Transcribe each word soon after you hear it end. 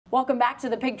Welcome back to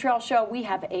the Pig Trail Show. We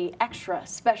have an extra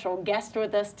special guest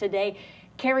with us today,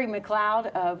 Carey McLeod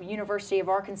of University of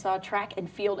Arkansas track and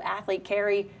field athlete.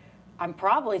 Carey, I'm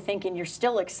probably thinking you're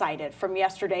still excited from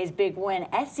yesterday's big win.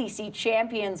 SEC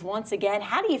champions once again.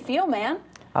 How do you feel, man?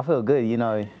 I feel good. You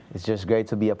know, it's just great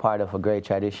to be a part of a great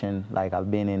tradition. Like,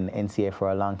 I've been in NCAA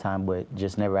for a long time, but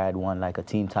just never had won like a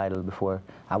team title before.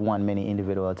 I won many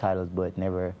individual titles, but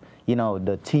never, you know,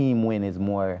 the team win is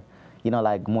more, you know,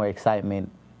 like more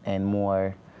excitement and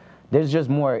more, there's just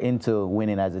more into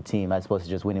winning as a team as opposed to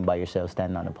just winning by yourself,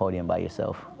 standing on the podium by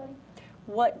yourself.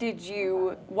 What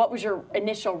was your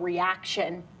initial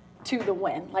reaction to the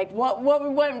win? Like, what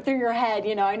went through your head?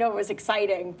 You know, I know it was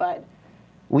exciting, but.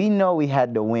 We know we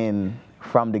had to win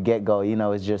from the get-go. You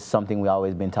know, it's just something we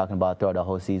always been talking about throughout the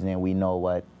whole season, and we know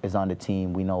what is on the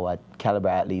team. We know what caliber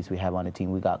athletes we have on the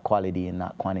team. We got quality and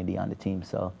not quantity on the team.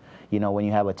 So, you know, when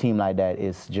you have a team like that,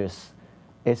 it's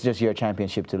just your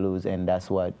championship to lose, and that's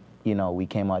what, you know, we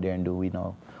came out there and do. We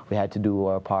know we had to do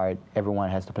our part.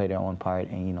 Everyone has to play their own part,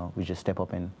 and, you know, we just step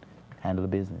up and handle the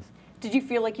business. Did you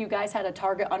feel like you guys had a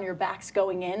target on your backs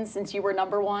going in since you were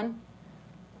 #1?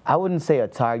 I wouldn't say a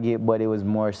target, but it was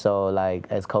more so like,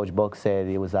 as Coach Buck said,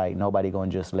 it was like nobody going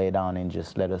to just lay down and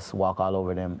just let us walk all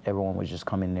over them. Everyone was just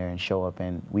come in there and show up,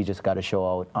 and we just got to show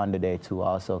out on the day too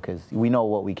also, because we know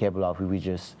what we're capable of. If we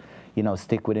just, you know,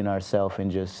 stick within ourselves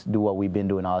and just do what we've been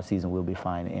doing all season, we'll be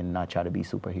fine and not try to be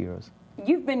superheroes.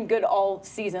 You've been good all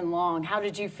season long. How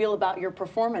did you feel about your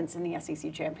performance in the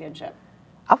SEC Championship?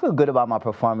 I feel good about my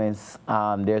performance.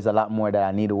 There's a lot more that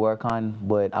I need to work on,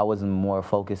 but I wasn't more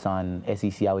focused on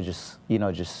SEC. I was just, you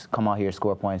know, just come out here,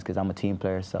 score points, because I'm a team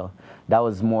player. So that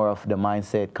was more of the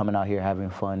mindset, coming out here having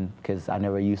fun, because I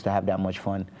never used to have that much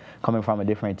fun coming from a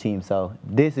different team. So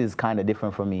this is kind of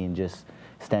different for me, and just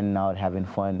standing out, having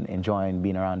fun, enjoying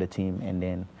being around the team, and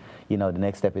then, you know, the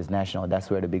next step is national. That's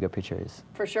where the bigger picture is.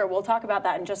 For sure. We'll talk about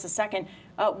that in just a second.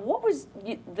 What was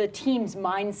the team's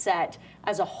mindset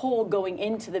as a whole going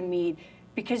into the meet?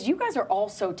 Because you guys are all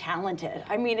so talented.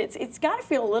 I mean, it's got to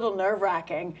feel a little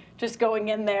nerve-wracking just going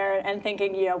in there and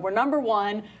thinking, you know, we're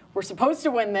 #1, we're supposed to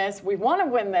win this, we want to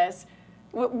win this.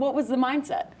 What was the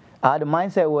mindset? The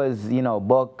mindset was, you know,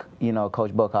 Buck, you know,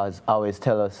 Coach Buck always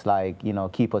tell us, like, you know,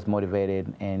 keep us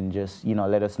motivated and just, you know,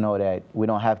 let us know that we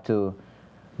don't have to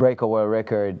break a world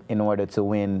record in order to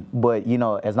win. But, you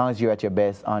know, as long as you're at your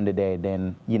best on the day,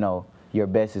 then, you know, your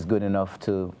best is good enough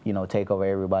to, you know, take over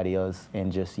everybody else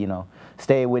and just, you know,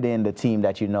 stay within the team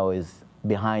that you know is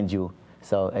behind you.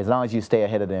 So as long as you stay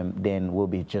ahead of them, then we'll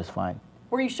be just fine.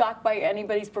 Were you shocked by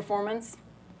anybody's performance?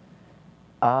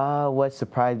 What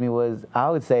surprised me was,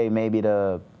 I would say maybe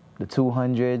the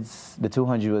 200s. The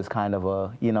 200 was kind of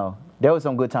a, you know, there was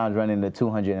some good times running the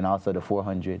 200 and also the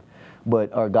 400.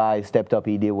 But our guy stepped up.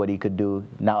 He did what he could do.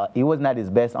 Now, he wasn't at his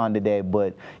best on the day,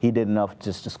 but he did enough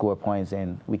just to score points,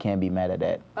 and we can't be mad at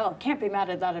that. Oh, can't be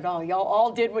mad at that at all. Y'all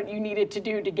all did what you needed to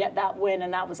do to get that win,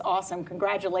 and that was awesome.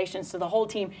 Congratulations to the whole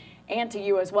team and to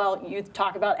you as well. You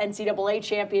talk about NCAA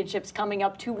championships coming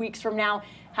up 2 weeks from now.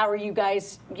 How are you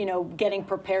guys, you know, getting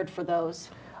prepared for those?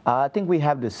 I think we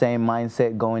have the same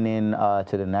mindset going in to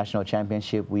the national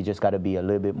championship. We just got to be a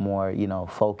little bit more, you know,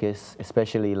 focused,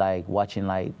 especially like watching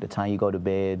like the time you go to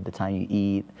bed, the time you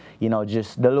eat, you know,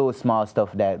 just the little small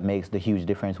stuff that makes the huge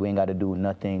difference. We ain't got to do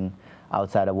nothing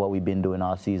outside of what we've been doing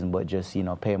all season, but just, you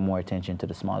know, pay more attention to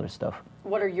the smaller stuff.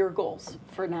 What are your goals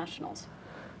for nationals?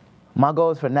 My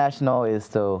goals for national is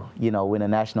to, you know, win a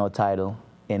national title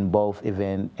in both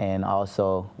events and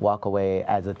also walk away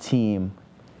as a team,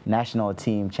 national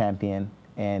team champion,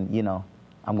 and, you know,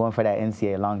 I'm going for that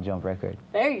NCAA long jump record.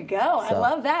 There you go. I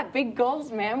love that. Big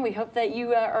goals, man. We hope that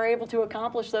you are able to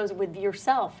accomplish those with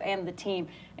yourself and the team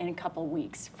in a couple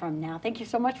weeks from now. Thank you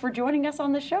so much for joining us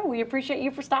on the show. We appreciate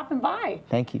you for stopping by.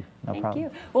 Thank you. No problem.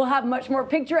 Thank you. We'll have much more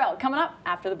Pig Trail coming up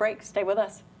after the break. Stay with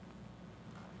us.